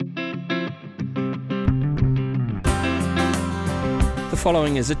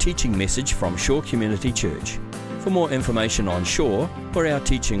following is a teaching message from Shore Community Church. For more information on Shore or our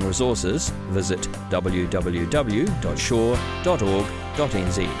teaching resources, visit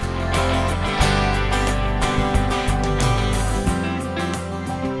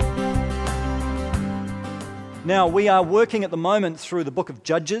Now, we are working at the moment through the book of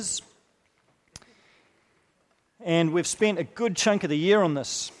Judges, and we've spent a good chunk of the year on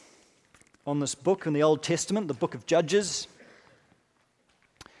this book in the Old Testament, the book of Judges.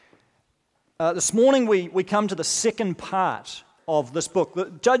 This morning we come to the second part of this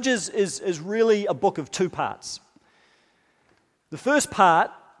book. Judges is really a book of two parts. The first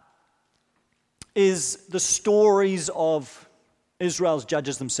part is the stories of Israel's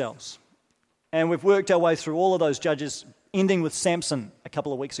judges themselves. And we've worked our way through all of those judges, ending with Samson a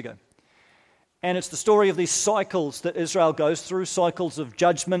couple of weeks ago. And it's the story of these cycles that Israel goes through, cycles of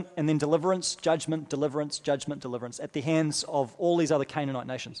judgment and then deliverance, judgment, deliverance, judgment, deliverance, at the hands of all these other Canaanite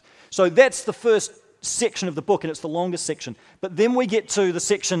nations. So that's the first section of the book, and it's the longest section. But then we get to the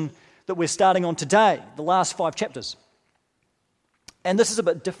section that we're starting on today, the last 5 chapters. And this is a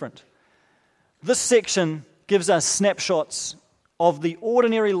bit different. This section gives us snapshots of the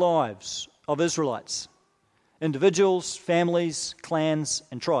ordinary lives of Israelites, individuals, families, clans,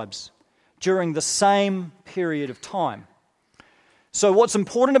 and tribes, during the same period of time. So what's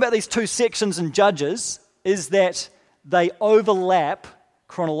important about these two sections in Judges is that they overlap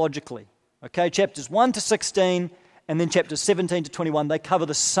chronologically. Okay, chapters 1 to 16 and then chapters 17 to 21, they cover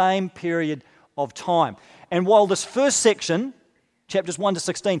the same period of time. And while this first section, chapters 1 to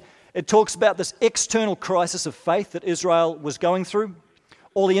 16, it talks about this external crisis of faith that Israel was going through,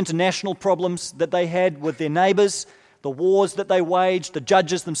 all the international problems that they had with their neighbours, the wars that they waged, the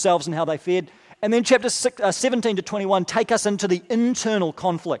judges themselves and how they fared. And then chapters 17 to 21 take us into the internal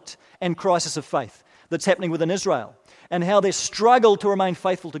conflict and crisis of faith that's happening within Israel, and how their struggle to remain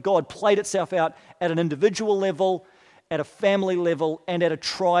faithful to God played itself out at an individual level, at a family level, and at a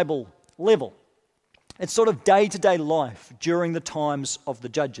tribal level. It's sort of day-to-day life during the times of the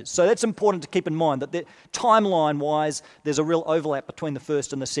judges. So that's important to keep in mind, that timeline-wise, there's a real overlap between the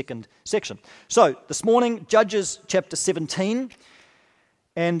first and the second section. So this morning, Judges chapter 17,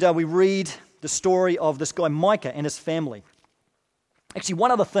 and we read the story of this guy Micah and his family. Actually,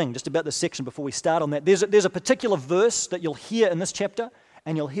 one other thing just about this section before we start on that. There's a particular verse that you'll hear in this chapter,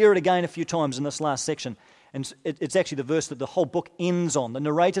 and you'll hear it again a few times in this last section. And it's actually the verse that the whole book ends on. The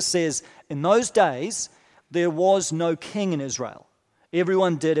narrator says, in those days, there was no king in Israel.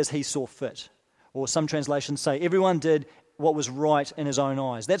 Everyone did as he saw fit. Or some translations say, everyone did what was right in his own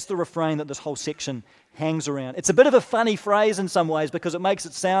eyes. That's the refrain that this whole section hangs around. It's a bit of a funny phrase in some ways, because it makes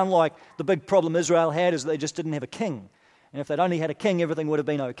it sound like the big problem Israel had is that they just didn't have a king. And if they'd only had a king, everything would have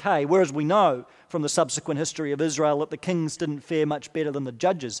been okay. Whereas we know from the subsequent history of Israel that the kings didn't fare much better than the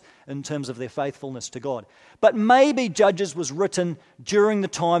judges in terms of their faithfulness to God. But maybe Judges was written during the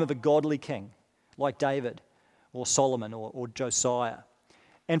time of a godly king, like David or Solomon or Josiah.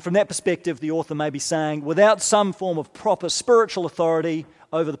 And from that perspective, the author may be saying, without some form of proper spiritual authority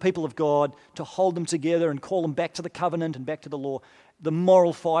over the people of God to hold them together and call them back to the covenant and back to the law, the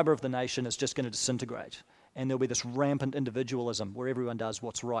moral fibre of the nation is just going to disintegrate. And there'll be this rampant individualism where everyone does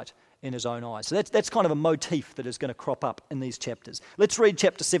what's right in his own eyes. So that's kind of a motif that is going to crop up in these chapters. Let's read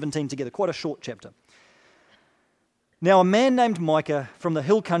chapter 17 together, quite a short chapter. Now a man named Micah from the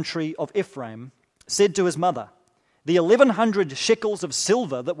hill country of Ephraim said to his mother, the 1,100 shekels of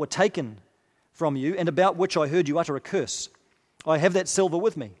silver that were taken from you and about which I heard you utter a curse, I have that silver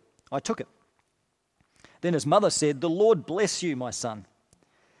with me. I took it. Then his mother said, the Lord bless you, my son.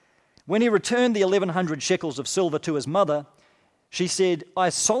 When he returned the 1,100 shekels of silver to his mother, she said, I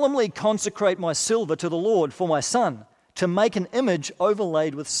solemnly consecrate my silver to the Lord for my son, to make an image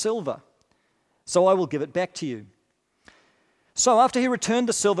overlaid with silver. So I will give it back to you. So after he returned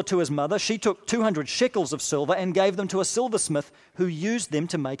the silver to his mother, she took 200 shekels of silver and gave them to a silversmith who used them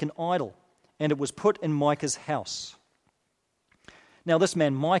to make an idol, and it was put in Micah's house. Now this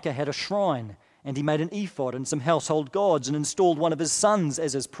man Micah had a shrine, and he made an ephod and some household gods and installed one of his sons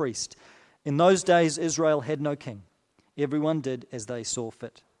as his priest. In those days, Israel had no king. Everyone did as they saw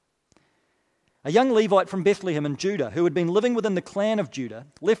fit. A young Levite from Bethlehem in Judah, who had been living within the clan of Judah,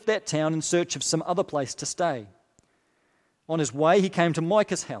 left that town in search of some other place to stay. On his way, he came to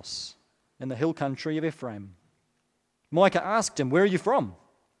Micah's house in the hill country of Ephraim. Micah asked him, where are you from?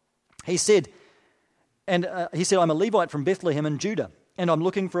 He said, I'm a Levite from Bethlehem in Judah, and I'm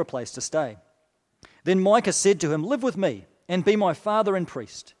looking for a place to stay. Then Micah said to him, live with me and be my father and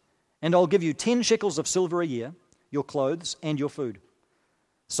priest, and I'll give you 10 shekels of silver a year, your clothes and your food.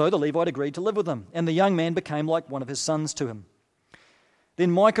 So the Levite agreed to live with him, and the young man became like one of his sons to him.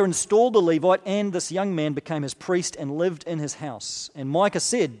 Then Micah installed the Levite, and this young man became his priest and lived in his house. And Micah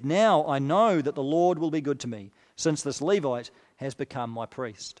said, "Now I know that the Lord will be good to me, since this Levite has become my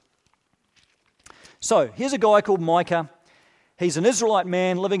priest." So, here's a guy called Micah. He's an Israelite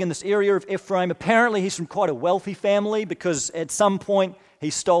man living in this area of Ephraim. Apparently, he's from quite a wealthy family because at some point he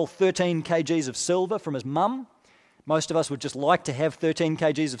stole 13 kgs of silver from his mum. Most of us would just like to have 13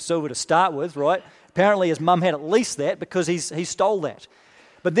 kgs of silver to start with, right? Apparently, his mum had at least that because he stole that.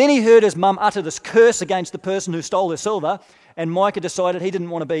 But then he heard his mum utter this curse against the person who stole her silver, and Micah decided he didn't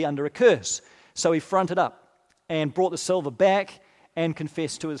want to be under a curse. So he fronted up and brought the silver back and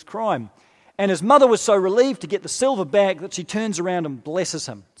confessed to his crime. And his mother was so relieved to get the silver back that she turns around and blesses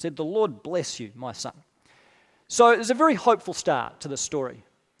him. Said, "The Lord bless you, my son." So there's a very hopeful start to this story.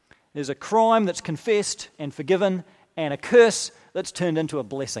 There's a crime that's confessed and forgiven, and a curse that's turned into a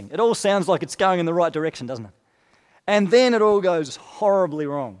blessing. It all sounds like it's going in the right direction, doesn't it? And then it all goes horribly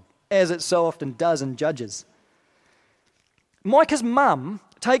wrong, as it so often does in Judges. Micah's mum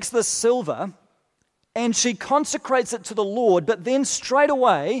takes this silver and she consecrates it to the Lord, but then straight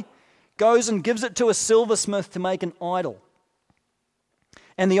away goes and gives it to a silversmith to make an idol.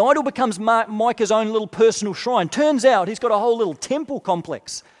 And the idol becomes Micah's own little personal shrine. Turns out he's got a whole little temple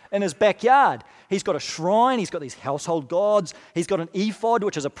complex in his backyard. He's got a shrine, he's got these household gods, he's got an ephod,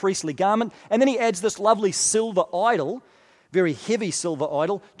 which is a priestly garment, and then he adds this lovely silver idol, very heavy silver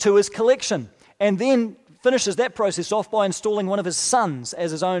idol, to his collection, and then finishes that process off by installing one of his sons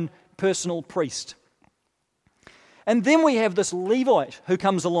as his own personal priest. And then we have this Levite who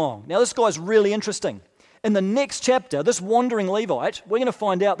comes along. Now this guy's really interesting. In the next chapter, this wandering Levite, we're going to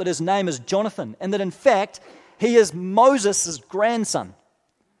find out that his name is Jonathan, and that in fact, he is Moses' grandson.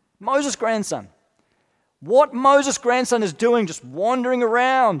 Moses' grandson. What Moses' grandson is doing, just wandering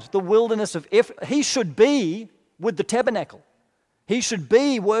around the wilderness of Ephraim, he should be with the tabernacle. He should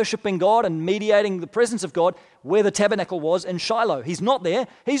be worshipping God and mediating the presence of God where the tabernacle was in Shiloh. He's not there.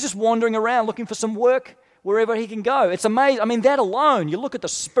 He's just wandering around looking for some work wherever he can go. It's amazing. I mean, that alone, you look at the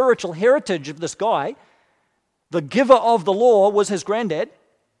spiritual heritage of this guy. The giver of the law was his granddad,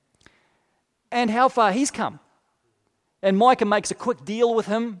 and how far he's come. And Micah makes a quick deal with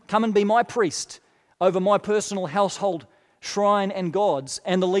him, "Come and be my priest over my personal household shrine and gods."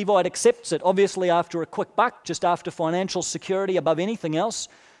 And the Levite accepts it, obviously after a quick buck, just after financial security above anything else.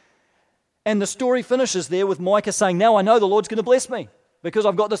 And the story finishes there with Micah saying, "Now I know the Lord's going to bless me because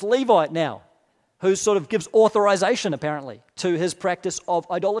I've got this Levite now," who sort of gives authorization, apparently, to his practice of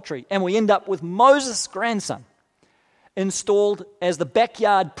idolatry. And we end up with Moses' grandson installed as the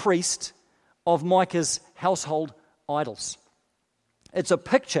backyard priest of Micah's household idols. It's a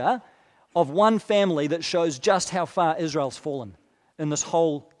picture of one family that shows just how far Israel's fallen in this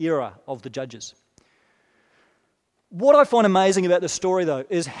whole era of the Judges. What I find amazing about this story, though,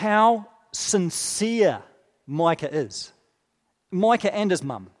 is how sincere Micah is. Micah and his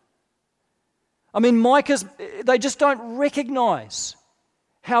mum. I mean, they just don't recognize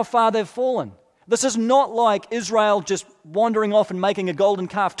how far they've fallen. This is not like Israel just wandering off and making a golden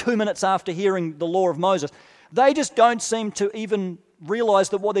calf 2 minutes after hearing the law of Moses. They just don't seem to even realize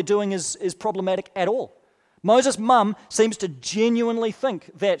that what they're doing is problematic at all. Moses' mum seems to genuinely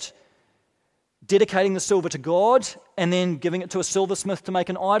think that dedicating the silver to God and then giving it to a silversmith to make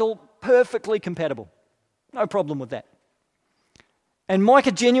an idol, perfectly compatible. No problem with that. And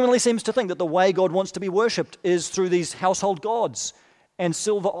Micah genuinely seems to think that the way God wants to be worshipped is through these household gods and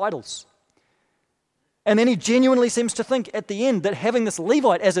silver idols. And then he genuinely seems to think at the end that having this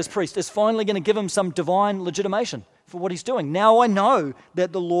Levite as his priest is finally going to give him some divine legitimation for what he's doing. Now I know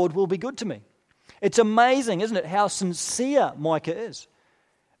that the Lord will be good to me. It's amazing, isn't it, how sincere Micah is,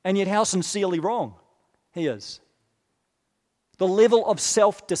 and yet how sincerely wrong he is. The level of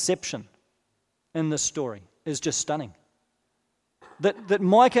self-deception in this story is just stunning. That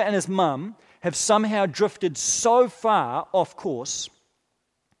Micah and his mum have somehow drifted so far off course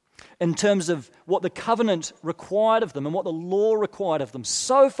in terms of what the covenant required of them and what the law required of them,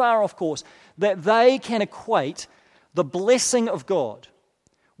 so far off course that they can equate the blessing of God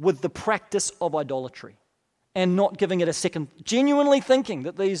with the practice of idolatry and not giving it a second, genuinely thinking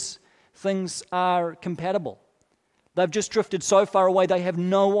that these things are compatible. They've just drifted so far away they have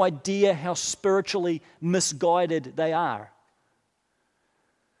no idea how spiritually misguided they are.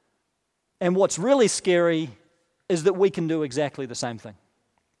 And what's really scary is that we can do exactly the same thing.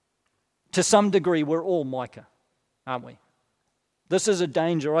 To some degree, we're all Micah, aren't we? This is a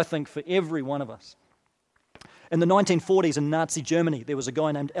danger, I think, for every one of us. In the 1940s in Nazi Germany, there was a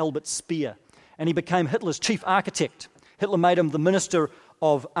guy named Albert Speer, and he became Hitler's chief architect. Hitler made him the Minister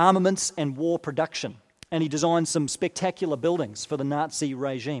of Armaments and War Production. and he designed some spectacular buildings for the Nazi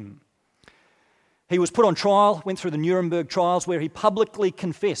regime. He was put on trial, went through the Nuremberg trials, where he publicly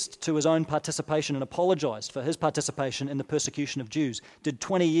confessed to his own participation and apologized for his participation in the persecution of Jews. Did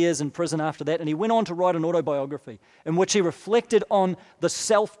 20 years in prison after that, and he went on to write an autobiography in which he reflected on the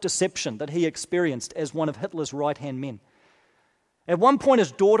self-deception that he experienced as one of Hitler's right-hand men. At one point,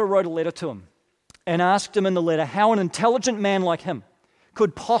 his daughter wrote a letter to him and asked him in the letter how an intelligent man like him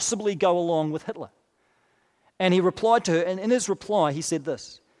could possibly go along with Hitler. And he replied to her, and in his reply, he said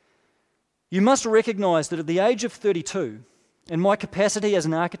this: "You must recognize that at the age of 32, in my capacity as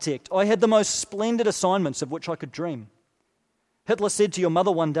an architect, I had the most splendid assignments of which I could dream. Hitler said to your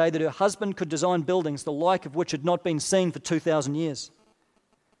mother one day that her husband could design buildings the like of which had not been seen for 2,000 years.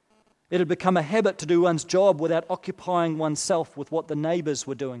 It had become a habit to do one's job without occupying oneself with what the neighbors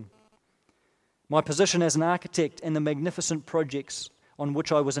were doing. My position as an architect and the magnificent projects on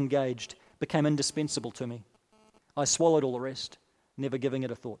which I was engaged became indispensable to me. I swallowed all the rest, never giving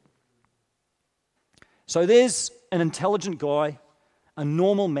it a thought." So there's an intelligent guy, a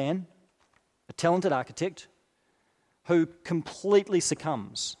normal man, a talented architect, who completely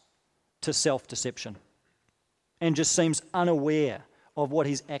succumbs to self-deception and just seems unaware of what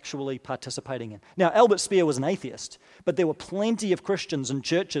he's actually participating in. Now, Albert Speer was an atheist, but there were plenty of Christians and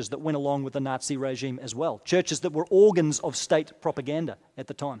churches that went along with the Nazi regime as well, churches that were organs of state propaganda at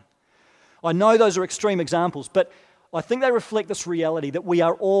the time. I know those are extreme examples, but I think they reflect this reality that we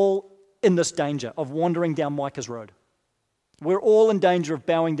are all in this danger of wandering down Micah's road. We're all in danger of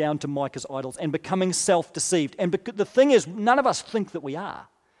bowing down to Micah's idols and becoming self-deceived. And the thing is, none of us think that we are.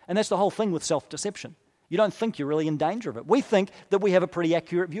 And that's the whole thing with self-deception. You don't think you're really in danger of it. We think that we have a pretty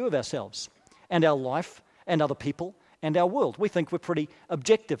accurate view of ourselves and our life and other people and our world. We think we're pretty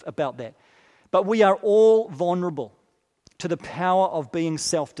objective about that. But we are all vulnerable to the power of being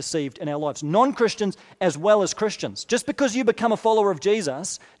self-deceived in our lives. Non-Christians as well as Christians. Just because you become a follower of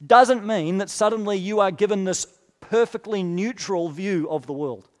Jesus doesn't mean that suddenly you are given this perfectly neutral view of the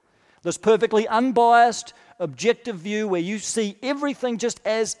world. This perfectly unbiased, objective view where you see everything just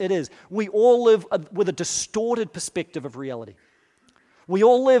as it is. We all live with a distorted perspective of reality. We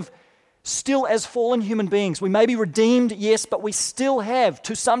all live still as fallen human beings. We may be redeemed, yes, but we still have,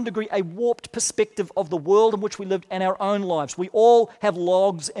 to some degree, a warped perspective of the world in which we live and our own lives. We all have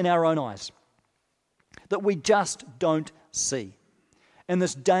logs in our own eyes that we just don't see. And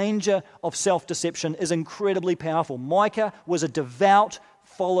this danger of self-deception is incredibly powerful. Micah was a devout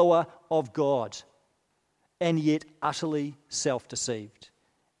follower of God, and yet utterly self-deceived.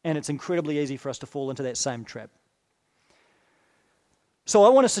 And it's incredibly easy for us to fall into that same trap. So I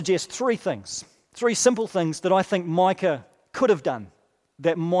want to suggest three simple things that I think Micah could have done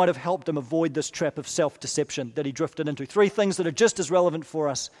that might have helped him avoid this trap of self-deception that he drifted into. Three things that are just as relevant for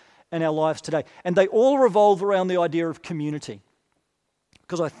us in our lives today. And they all revolve around the idea of community.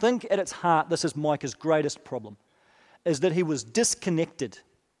 Because I think at its heart, this is Micah's greatest problem, is that he was disconnected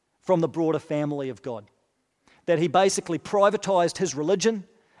from the broader family of God. That he basically privatized his religion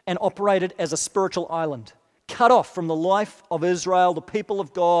and operated as a spiritual island, cut off from the life of Israel, the people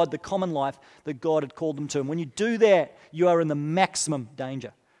of God, the common life that God had called them to. And when you do that, you are in the maximum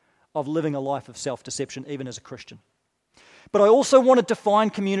danger of living a life of self-deception, even as a Christian. But I also want to define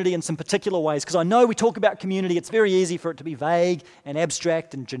community in some particular ways, because I know we talk about community, it's very easy for it to be vague and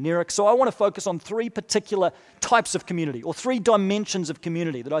abstract and generic. So I want to focus on three particular types of community, or three dimensions of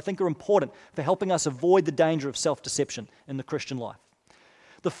community that I think are important for helping us avoid the danger of self-deception in the Christian life.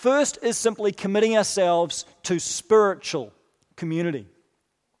 The first is simply committing ourselves to spiritual community.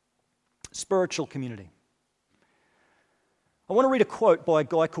 Spiritual community. I want to read a quote by a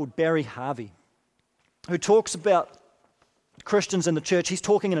guy called Barry Harvey, who talks about Christians in the church. He's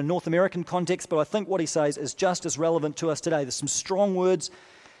talking in a North American context, but I think what he says is just as relevant to us today. There's some strong words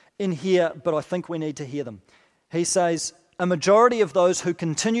in here, but I think we need to hear them. He says, a majority of those who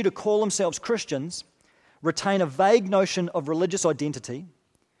continue to call themselves Christians retain a vague notion of religious identity,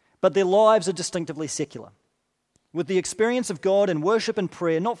 but their lives are distinctively secular, with the experience of God and worship and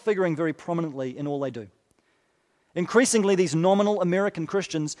prayer not figuring very prominently in all they do. Increasingly, these nominal American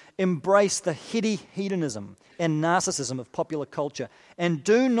Christians embrace the heady hedonism and narcissism of popular culture and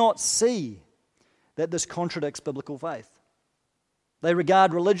do not see that this contradicts biblical faith. They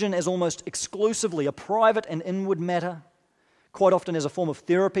regard religion as almost exclusively a private and inward matter, quite often as a form of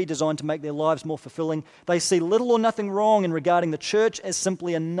therapy designed to make their lives more fulfilling. They see little or nothing wrong in regarding the church as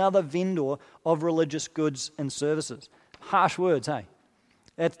simply another vendor of religious goods and services. Harsh words, hey?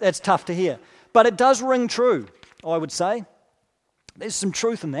 That's tough to hear. But it does ring true, I would say. There's some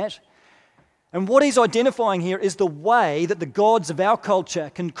truth in that. And what he's identifying here is the way that the gods of our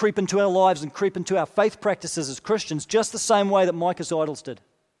culture can creep into our lives and creep into our faith practices as Christians, just the same way that Micah's idols did.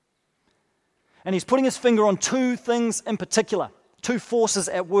 And he's putting his finger on two things in particular, two forces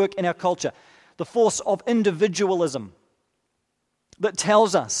at work in our culture. The force of individualism that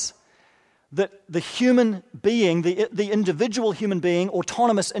tells us that the human being, the individual human being,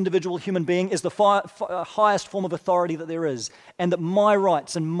 autonomous individual human being, is the highest form of authority that there is, and that my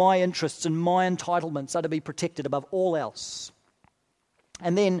rights and my interests and my entitlements are to be protected above all else.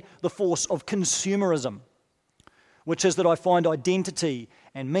 And then the force of consumerism, which is that I find identity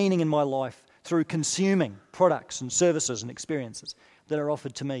and meaning in my life through consuming products and services and experiences that are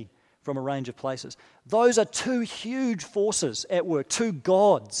offered to me from a range of places. Those are two huge forces at work, two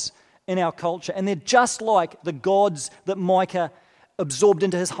gods in our culture, and they're just like the gods that Micah absorbed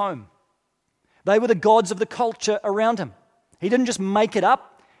into his home. They were the gods of the culture around him. He didn't just make it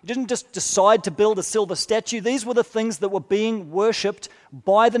up. He didn't just decide to build a silver statue. These were the things that were being worshipped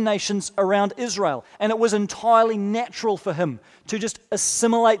by the nations around Israel, and it was entirely natural for him to just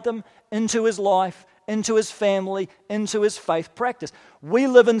assimilate them into his life, into his family, into his faith practice. We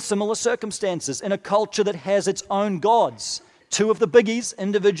live in similar circumstances in a culture that has its own gods. Two of the biggies,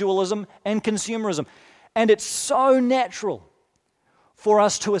 individualism and consumerism. And it's so natural for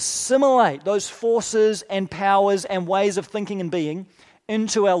us to assimilate those forces and powers and ways of thinking and being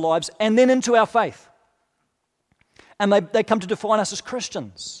into our lives and then into our faith. And they come to define us as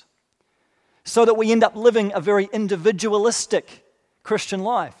Christians, so that we end up living a very individualistic Christian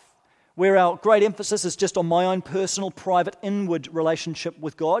life, where our great emphasis is just on my own personal, private, inward relationship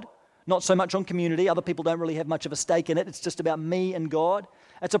with God. Not so much on community. Other people don't really have much of a stake in it. It's just about me and God.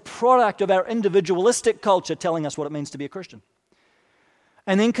 It's a product of our individualistic culture telling us what it means to be a Christian.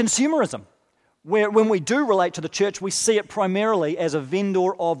 And then consumerism, where when we do relate to the church, we see it primarily as a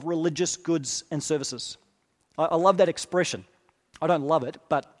vendor of religious goods and services. I love that expression. I don't love it,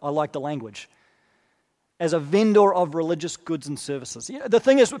 but I like the language. As a vendor of religious goods and services. You know, the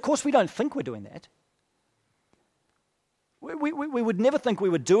thing is, of course, we don't think we're doing that. We would never think we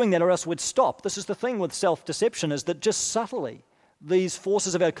were doing that, or else we'd stop. This is the thing with self-deception, is that just subtly these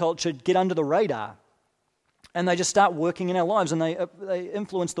forces of our culture get under the radar and they just start working in our lives, and they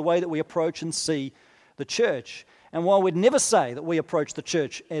influence the way that we approach and see the church. And while we'd never say that we approach the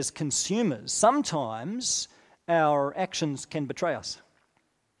church as consumers, sometimes our actions can betray us.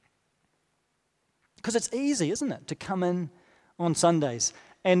 Because it's easy, isn't it, to come in on Sundays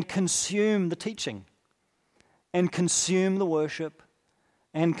and consume the teaching and consume the worship,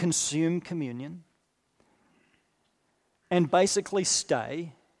 and consume communion, and basically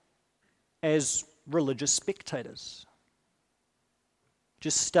stay as religious spectators.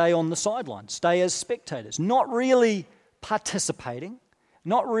 Just stay on the sidelines, stay as spectators, not really participating,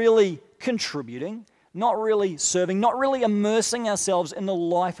 not really contributing, not really serving, not really immersing ourselves in the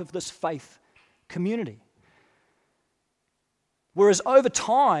life of this faith community. Whereas over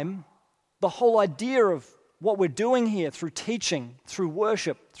time, the whole idea of what we're doing here through teaching, through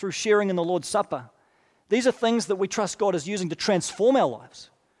worship, through sharing in the Lord's Supper, these are things that we trust God is using to transform our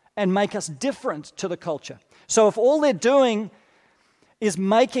lives and make us different to the culture. So if all they're doing is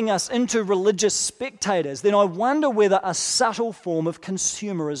making us into religious spectators, then I wonder whether a subtle form of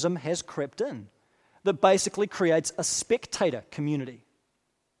consumerism has crept in that basically creates a spectator community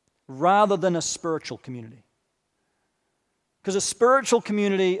rather than a spiritual community. Because a spiritual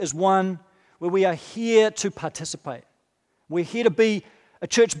community is one where we are here to participate. We're here to be a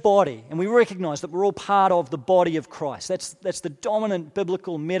church body, and we recognize that we're all part of the body of Christ. That's the dominant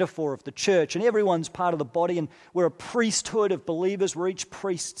biblical metaphor of the church, and everyone's part of the body, and we're a priesthood of believers. We're each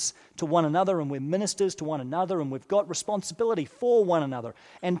priests to one another, and we're ministers to one another, and we've got responsibility for one another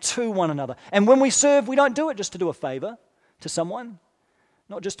and to one another. And when we serve, we don't do it just to do a favor to someone,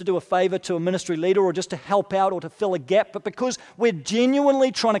 not just to do a favor to a ministry leader or just to help out or to fill a gap, but because we're genuinely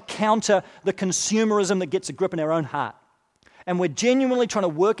trying to counter the consumerism that gets a grip in our own heart. And we're genuinely trying to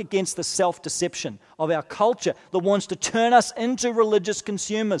work against the self-deception of our culture that wants to turn us into religious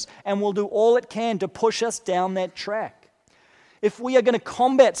consumers and will do all it can to push us down that track. If we are going to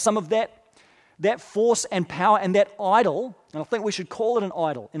combat some of that force and power and that idol, and I think we should call it an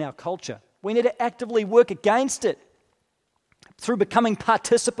idol in our culture, we need to actively work against it through becoming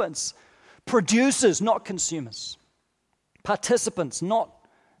participants, producers, not consumers, participants, not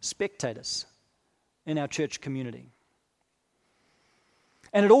spectators in our church community.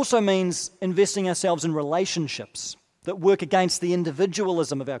 And it also means investing ourselves in relationships that work against the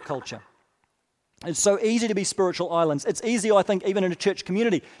individualism of our culture. It's so easy to be spiritual islands. It's easy, I think, even in a church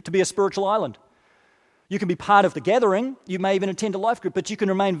community, to be a spiritual island. You can be part of the gathering, you may even attend a life group, but you can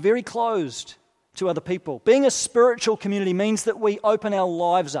remain very closed to other people. Being a spiritual community means that we open our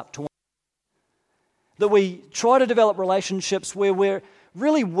lives up to one another, that we try to develop relationships where we're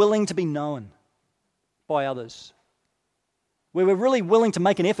really willing to be known by others, where we're really willing to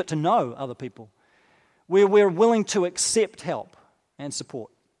make an effort to know other people, where we're willing to accept help and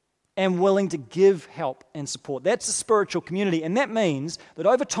support, and willing to give help and support. That's a spiritual community, and that means that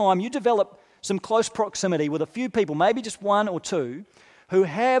over time you develop some close proximity with a few people, maybe just one or two, who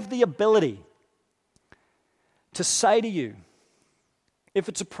have the ability to say to you, if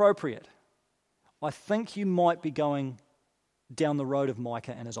it's appropriate, I think you might be going down the road of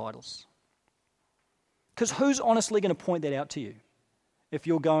Micah and his idols. Because who's honestly going to point that out to you if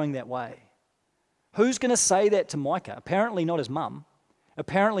you're going that way? Who's going to say that to Micah? Apparently not his mum.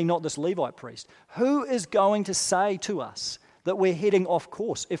 Apparently not this Levite priest. Who is going to say to us that we're heading off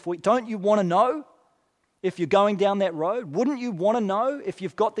course? Don't you want to know if you're going down that road? Wouldn't you want to know if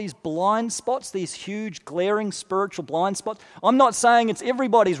you've got these blind spots, these huge, glaring spiritual blind spots? I'm not saying it's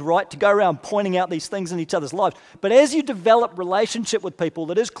everybody's right to go around pointing out these things in each other's lives, but as you develop relationship with people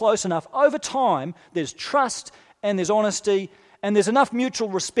that is close enough, over time, there's trust and there's honesty and there's enough mutual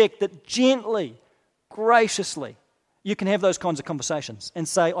respect that gently, graciously, you can have those kinds of conversations and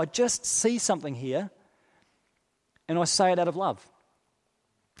say, I just see something here, and I say it out of love.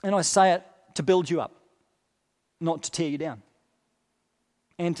 And I say it to build you up, not to tear you down.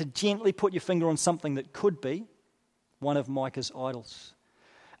 And to gently put your finger on something that could be one of Micah's idols.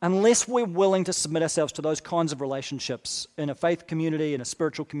 Unless we're willing to submit ourselves to those kinds of relationships in a faith community, in a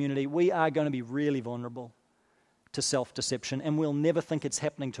spiritual community, we are going to be really vulnerable to self-deception, and we'll never think it's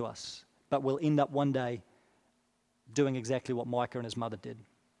happening to us, but we'll end up one day doing exactly what Micah and his mother did.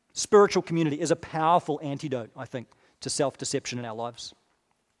 Spiritual community is a powerful antidote, I think, to self-deception in our lives.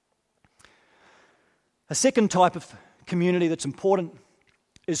 A second type of community that's important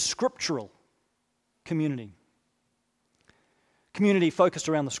is scriptural community. Community focused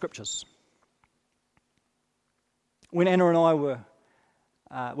around the scriptures. When Anna and I were,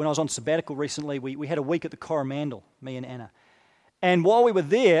 when I was on sabbatical recently, we had a week at the Coromandel, me and Anna. And while we were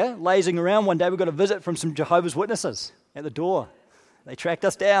there, lazing around one day, we got a visit from some Jehovah's Witnesses at the door. They tracked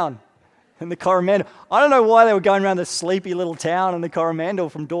us down in the Coromandel. I don't know why they were going around this sleepy little town in the Coromandel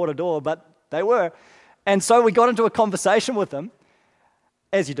from door to door, but they were. And so we got into a conversation with them,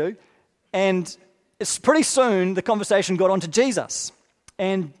 as you do, and it's pretty soon the conversation got onto Jesus.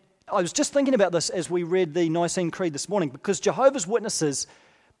 And I was just thinking about this as we read the Nicene Creed this morning, because Jehovah's Witnesses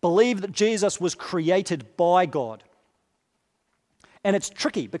believe that Jesus was created by God. And it's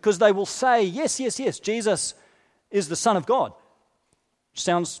tricky because they will say, yes, Jesus is the Son of God.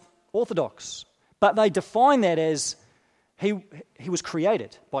 Sounds orthodox. But they define that as he was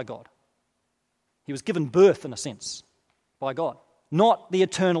created by God. He was given birth, in a sense, by God. Not the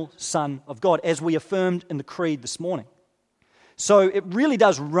eternal Son of God, as we affirmed in the Creed this morning. So it really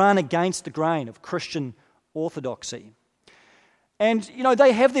does run against the grain of Christian orthodoxy. And,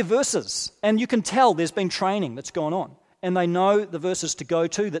 they have their verses, and you can tell there's been training that's gone on. And they know the verses to go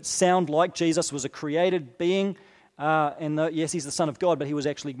to that sound like Jesus was a created being, yes, he's the Son of God, but he was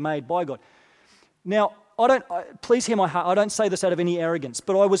actually made by God. Now, please hear my heart, I don't say this out of any arrogance,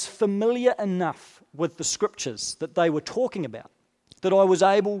 but I was familiar enough with the scriptures that they were talking about that I was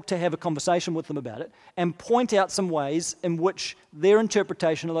able to have a conversation with them about it and point out some ways in which their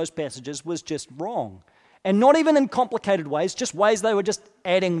interpretation of those passages was just wrong. And not even in complicated ways, just ways they were just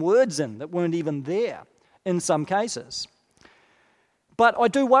adding words in that weren't even there in some cases. But I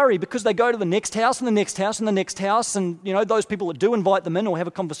do worry because they go to the next house and the next house and the next house, and those people that do invite them in or have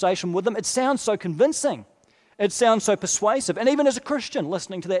a conversation with them, it sounds so convincing. It sounds so persuasive. And even as a Christian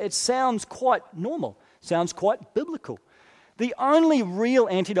listening to that, it sounds quite normal, sounds quite biblical. The only real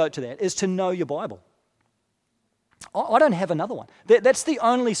antidote to that is to know your Bible. I don't have another one. That's the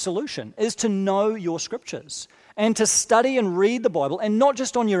only solution, is to know your scriptures and to study and read the Bible, and not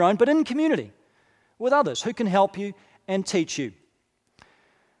just on your own, but in community with others who can help you and teach you.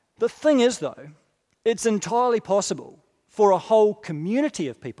 The thing is, though, it's entirely possible for a whole community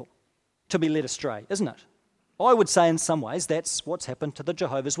of people to be led astray, isn't it? I would say in some ways that's what's happened to the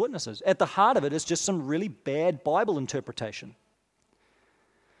Jehovah's Witnesses. At the heart of it is just some really bad Bible interpretation.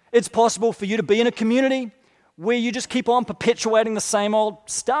 It's possible for you to be in a community where you just keep on perpetuating the same old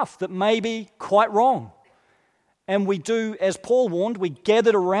stuff that may be quite wrong. And we do, as Paul warned, we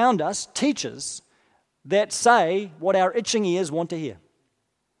gathered around us teachers that say what our itching ears want to hear.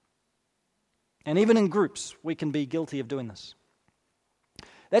 And even in groups, we can be guilty of doing this.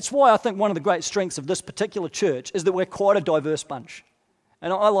 That's why I think one of the great strengths of this particular church is that we're quite a diverse bunch.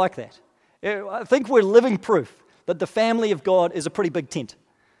 And I like that. I think we're living proof that the family of God is a pretty big tent.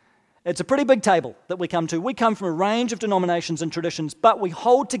 It's a pretty big table that we come to. We come from a range of denominations and traditions, but we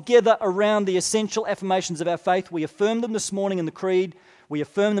hold together around the essential affirmations of our faith. We affirm them this morning in the Creed. We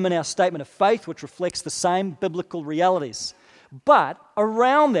affirm them in our statement of faith, which reflects the same biblical realities. But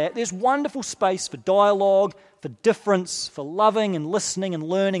around that, there's wonderful space for dialogue, for difference, for loving and listening and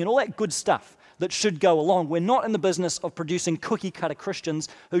learning and all that good stuff that should go along. We're not in the business of producing cookie-cutter Christians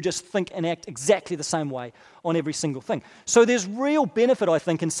who just think and act exactly the same way on every single thing. So there's real benefit, I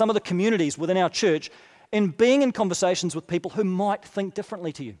think, in some of the communities within our church in being in conversations with people who might think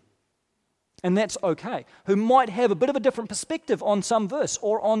differently to you. And that's okay. Who might have a bit of a different perspective on some verse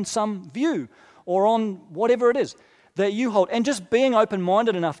or on some view or on whatever it is that you hold. And just being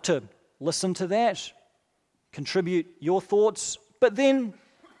open-minded enough to listen to that, contribute your thoughts, but then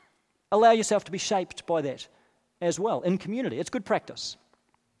allow yourself to be shaped by that as well in community. It's good practice.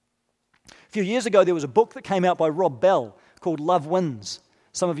 A few years ago, there was a book that came out by Rob Bell called Love Wins.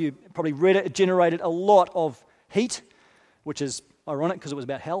 Some of you probably read it. It generated a lot of heat, which is ironic because it was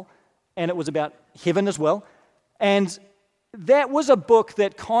about hell, and it was about heaven as well. And that was a book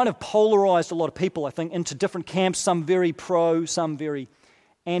that kind of polarized a lot of people, I think, into different camps, some very pro, some very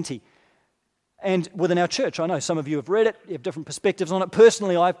anti. And within our church, I know some of you have read it, you have different perspectives on it.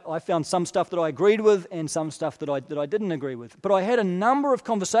 Personally, I found some stuff that I agreed with and some stuff that I didn't agree with. But I had a number of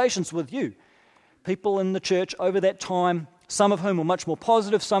conversations with you, people in the church over that time, some of whom were much more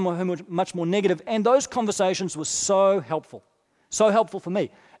positive, some of whom were much more negative. And those conversations were so helpful for me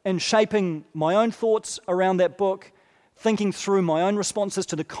in shaping my own thoughts around that book, thinking through my own responses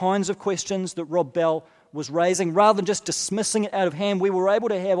to the kinds of questions that Rob Bell was raising. Rather than just dismissing it out of hand, we were able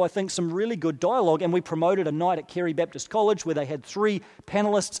to have, I think, some really good dialogue, and we promoted a night at Carey Baptist College where they had 3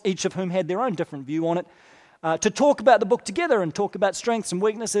 panelists, each of whom had their own different view on it, to talk about the book together and talk about strengths and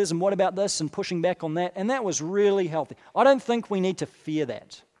weaknesses and what about this and pushing back on that, and that was really healthy. I don't think we need to fear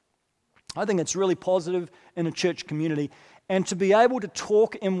that. I think it's really positive in a church community, and to be able to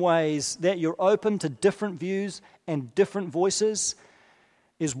talk in ways that you're open to different views and different voices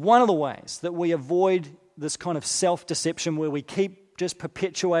is one of the ways that we avoid this kind of self-deception where we keep just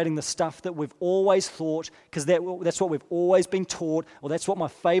perpetuating the stuff that we've always thought because that's what we've always been taught, or that's what my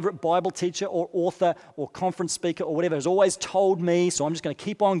favorite Bible teacher or author or conference speaker or whatever has always told me, so I'm just going to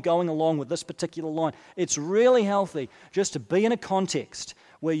keep on going along with this particular line. It's really healthy just to be in a context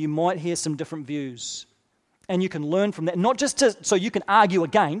where you might hear some different views and you can learn from that, not just so you can argue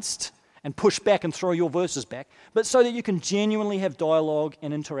against and push back and throw your verses back, but so that you can genuinely have dialogue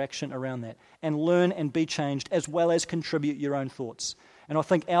and interaction around that and learn and be changed as well as contribute your own thoughts. And I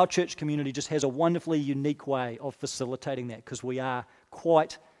think our church community just has a wonderfully unique way of facilitating that because we are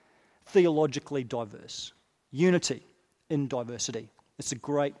quite theologically diverse. Unity in diversity. It's a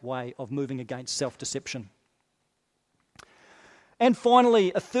great way of moving against self-deception. And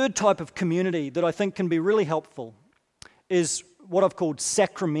finally, a third type of community that I think can be really helpful is what I've called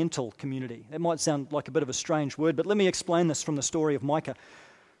sacramental community. That might sound like a bit of a strange word, but let me explain this from the story of Micah.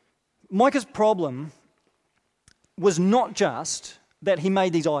 Micah's problem was not just that he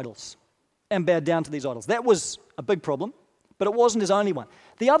made these idols and bowed down to these idols. That was a big problem, but it wasn't his only one.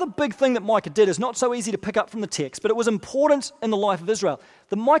 The other big thing that Micah did is not so easy to pick up from the text, but it was important in the life of Israel.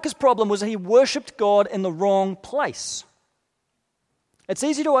 Micah's problem was that he worshipped God in the wrong place. It's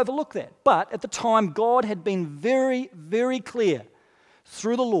easy to overlook that, but at the time, God had been very, very clear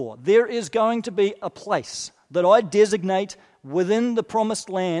through the law. There is going to be a place that I designate within the promised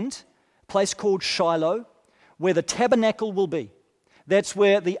land, a place called Shiloh, where the tabernacle will be. That's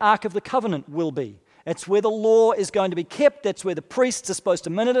where the Ark of the Covenant will be. That's where the law is going to be kept. That's where the priests are supposed to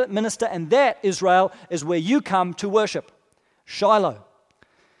minister, and that, Israel, is where you come to worship. Shiloh.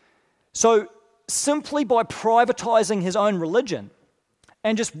 So simply by privatizing his own religion,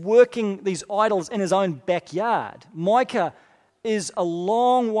 and just working these idols in his own backyard, Micah is a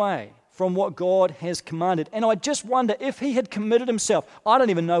long way from what God has commanded. And I just wonder if he had committed himself, I don't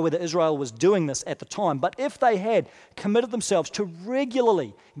even know whether Israel was doing this at the time, but if they had committed themselves to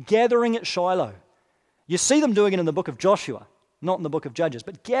regularly gathering at Shiloh, you see them doing it in the book of Joshua, not in the book of Judges,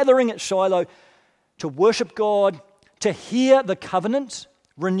 but gathering at Shiloh to worship God, to hear the covenant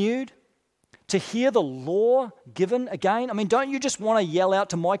renewed, to hear the law given again. I mean, don't you just want to yell out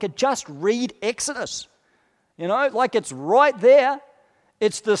to Micah, just read Exodus? You know, like it's right there.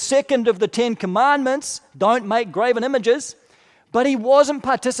 It's the second of the 10 commandments. Don't make graven images. But he wasn't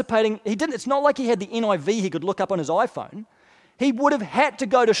participating. He didn't. It's not like he had the NIV he could look up on his iPhone. He would have had to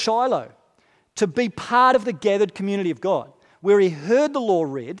go to Shiloh to be part of the gathered community of God, where he heard the law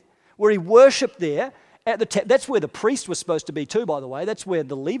read, where he worshipped there. That's where the priest was supposed to be too, by the way. That's where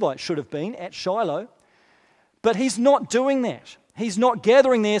the Levites should have been, at Shiloh. But he's not doing that. He's not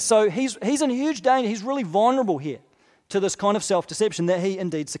gathering there, so he's in huge danger. He's really vulnerable here to this kind of self-deception that he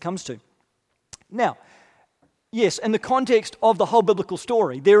indeed succumbs to. Now, yes, in the context of the whole biblical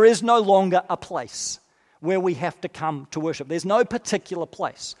story, there is no longer a place where we have to come to worship. There's no particular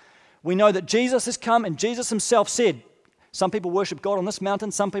place. We know that Jesus has come, and Jesus himself said, some people worship God on this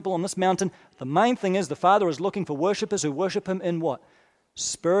mountain, some people on this mountain. The main thing is the Father is looking for worshipers who worship him in what?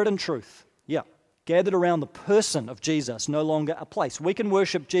 Spirit and truth. Yeah, gathered around the person of Jesus, no longer a place. We can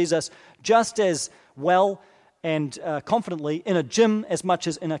worship Jesus just as well and confidently in a gym as much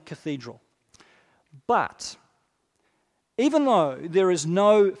as in a cathedral. But even though there is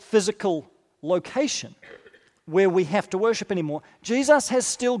no physical location where we have to worship anymore, Jesus has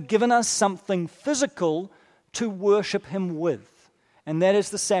still given us something physical to worship him with, and that is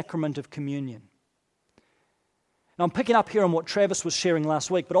the sacrament of communion. Now, I'm picking up here on what Travis was sharing last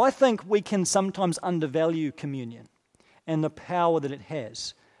week, but I think we can sometimes undervalue communion and the power that it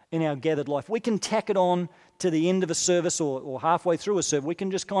has in our gathered life. We can tack it on to the end of a service or halfway through a service. We can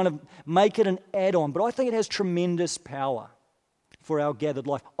just kind of make it an add-on, but I think it has tremendous power for our gathered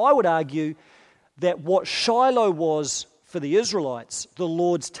life. I would argue that what Shiloh was for the Israelites, the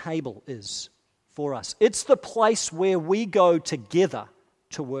Lord's table is for us. It's the place where we go together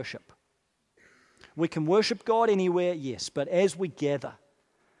to worship. We can worship God anywhere, yes, but as we gather,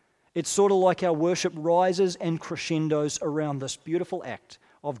 it's sort of like our worship rises and crescendos around this beautiful act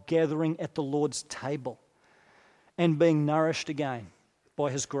of gathering at the Lord's table and being nourished again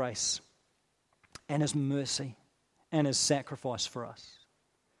by his grace and his mercy and his sacrifice for us.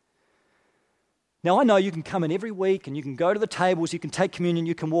 Now, I know you can come in every week and you can go to the tables, you can take communion,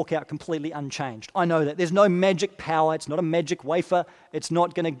 you can walk out completely unchanged. I know that. There's no magic power. It's not a magic wafer. It's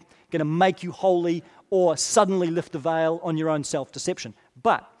not going to make you holy or suddenly lift the veil on your own self-deception.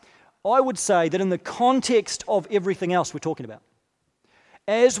 But I would say that in the context of everything else we're talking about,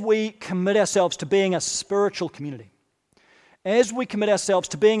 as we commit ourselves to being a spiritual community, as we commit ourselves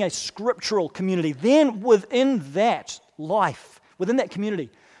to being a scriptural community, then within that life, within that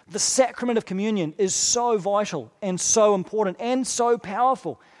community, the sacrament of communion is so vital and so important and so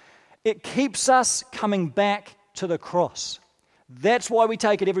powerful. It keeps us coming back to the cross. That's why we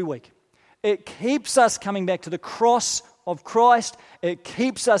take it every week. It keeps us coming back to the cross of Christ. It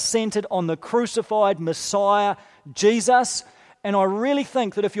keeps us centered on the crucified Messiah, Jesus. And I really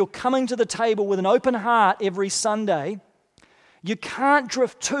think that if you're coming to the table with an open heart every Sunday, you can't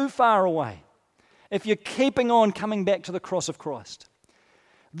drift too far away if you're keeping on coming back to the cross of Christ.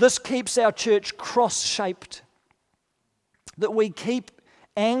 This keeps our church cross-shaped, that we keep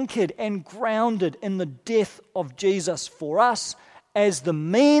anchored and grounded in the death of Jesus for us as the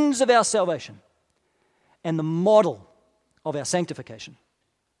means of our salvation and the model of our sanctification,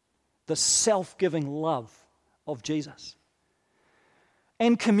 the self-giving love of Jesus.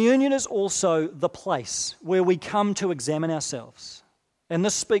 And communion is also the place where we come to examine ourselves. And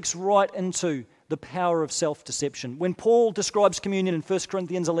this speaks right into the power of self-deception. When Paul describes communion in 1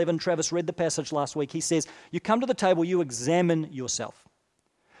 Corinthians 11, Travis read the passage last week, he says, you come to the table, you examine yourself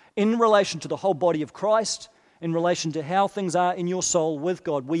in relation to the whole body of Christ, in relation to how things are in your soul with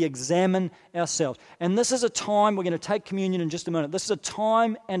God. We examine ourselves. And this is a time, we're going to take communion in just a minute, this is a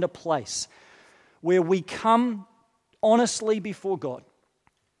time and a place where we come honestly before God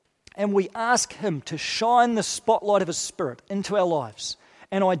and we ask him to shine the spotlight of his Spirit into our lives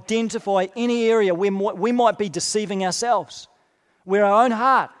and identify any area where we might be deceiving ourselves, where our own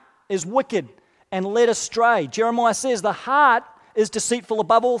heart is wicked and led astray. Jeremiah says the heart is deceitful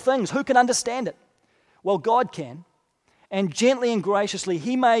above all things. Who can understand it? Well, God can. And gently and graciously,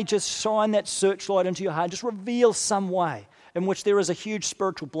 he may just shine that searchlight into your heart, just reveal some way in which there is a huge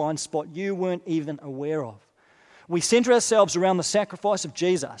spiritual blind spot you weren't even aware of. We center ourselves around the sacrifice of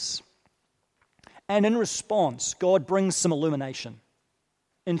Jesus. And in response, God brings some illumination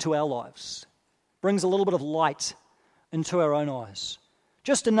into our lives, brings a little bit of light into our own eyes.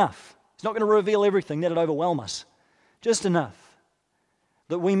 Just enough. It's not going to reveal everything, that'd overwhelm us. Just enough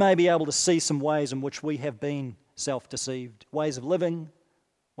that we may be able to see some ways in which we have been self-deceived, ways of living,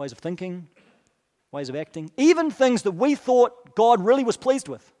 ways of thinking, ways of acting, even things that we thought God really was pleased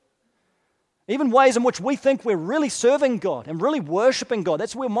with. Even ways in which we think we're really serving God and really worshiping God.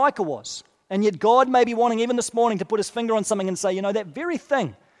 That's where Micah was. And yet God may be wanting even this morning to put his finger on something and say, you know, that very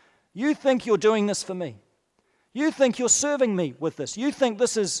thing, you think you're doing this for me. You think you're serving me with this. You think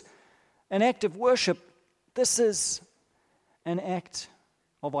this is an act of worship. This is an act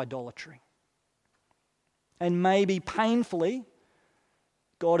of idolatry. And maybe painfully,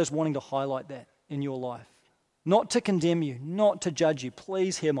 God is wanting to highlight that in your life. Not to condemn you, not to judge you.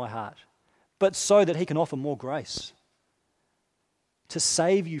 Please hear my heart. But so that he can offer more grace. to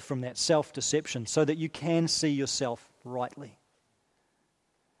save you from that self-deception so that you can see yourself rightly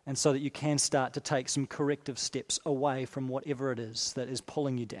and so that you can start to take some corrective steps away from whatever it is that is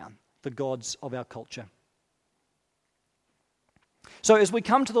pulling you down, the gods of our culture. So as we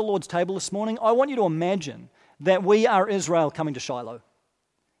come to the Lord's table this morning, I want you to imagine that we are Israel coming to Shiloh.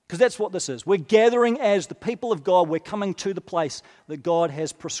 Because that's what this is. We're gathering as the people of God. We're coming to the place that God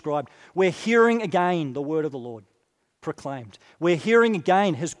has prescribed. We're hearing again the word of the Lord proclaimed. We're hearing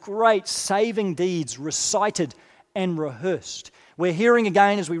again His great saving deeds recited and rehearsed. We're hearing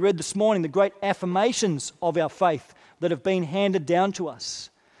again, as we read this morning, the great affirmations of our faith that have been handed down to us.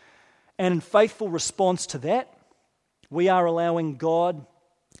 And in faithful response to that, we are allowing God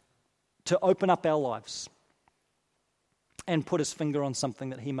to open up our lives and put His finger on something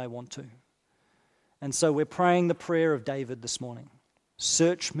that He may want to. And so we're praying the prayer of David this morning.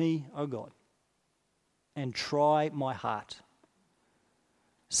 Search me, O God, and try my heart.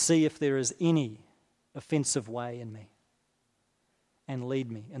 See if there is any offensive way in me, and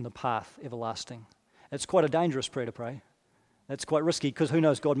lead me in the path everlasting. It's quite a dangerous prayer to pray. That's quite risky because who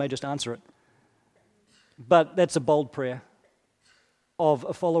knows, God may just answer it. But that's a bold prayer of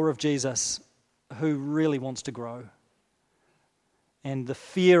a follower of Jesus who really wants to grow. And the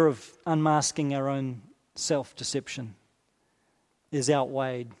fear of unmasking our own self-deception is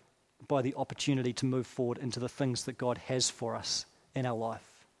outweighed by the opportunity to move forward into the things that God has for us in our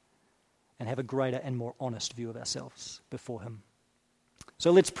life and have a greater and more honest view of ourselves before Him.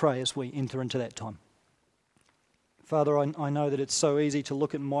 So let's pray as we enter into that time. Father, I know that it's so easy to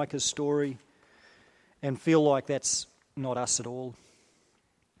look at Micah's story and feel like that's not us at all.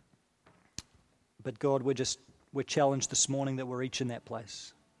 But God, we're challenged this morning that we're each in that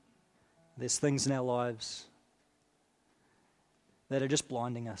place. There's things in our lives that are just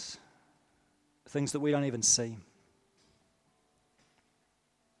blinding us, things that we don't even see.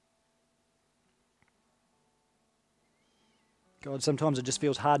 God, sometimes it just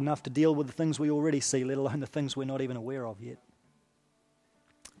feels hard enough to deal with the things we already see, let alone the things we're not even aware of yet.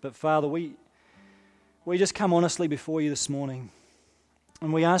 But Father, we just come honestly before you this morning,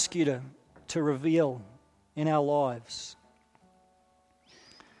 and we ask you to reveal in our lives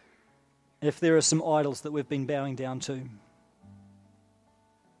if there are some idols that we've been bowing down to,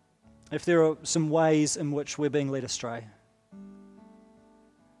 if there are some ways in which we're being led astray,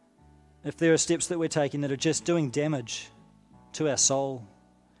 if there are steps that we're taking that are just doing damage to our soul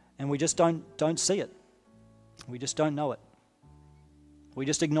and we just don't see it, we just don't know it, we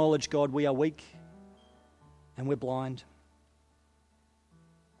just acknowledge, God, we are weak and we're blind.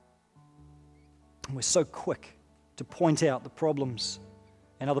 And we're so quick to point out the problems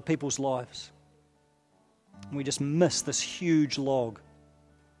in other people's lives. And we just miss this huge log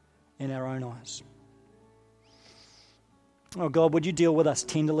in our own eyes. Oh God, would you deal with us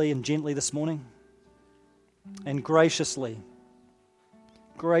tenderly and gently this morning? And graciously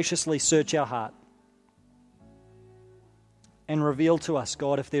search our heart. And reveal to us,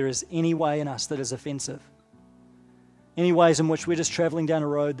 God, if there is any way in us that is offensive. Any ways in which we're just traveling down a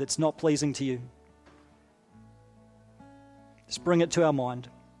road that's not pleasing to you. Just bring it to our mind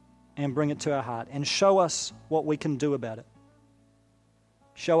and bring it to our heart and show us what we can do about it.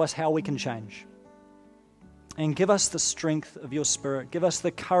 Show us how we can change. And give us the strength of your Spirit. Give us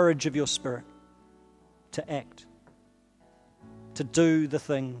the courage of your Spirit to act, to do the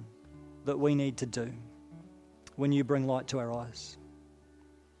thing that we need to do when you bring light to our eyes.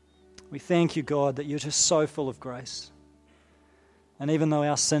 We thank you, God, that you're just so full of grace. And even though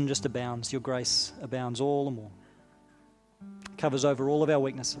our sin just abounds, your grace abounds all the more. Covers over all of our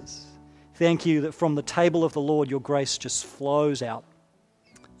weaknesses. Thank you that from the table of the Lord, your grace just flows out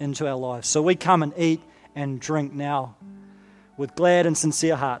into our lives. So we come and eat and drink now with glad and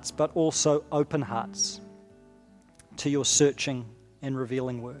sincere hearts, but also open hearts to your searching and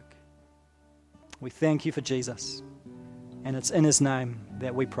revealing work. We thank you for Jesus, and it's in his name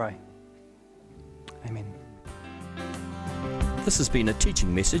that we pray. Amen. This has been a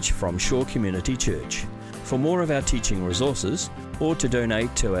teaching message from Shore Community Church. For more of our teaching resources, or to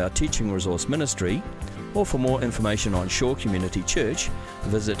donate to our teaching resource ministry, or for more information on Shore Community Church,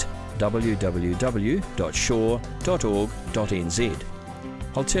 visit www.shore.org.nz.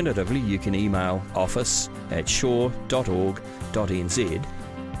 Alternatively, you can email office@shore.org.nz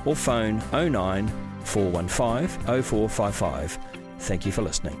or phone 09 415 0455. Thank you for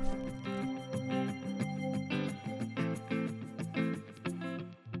listening.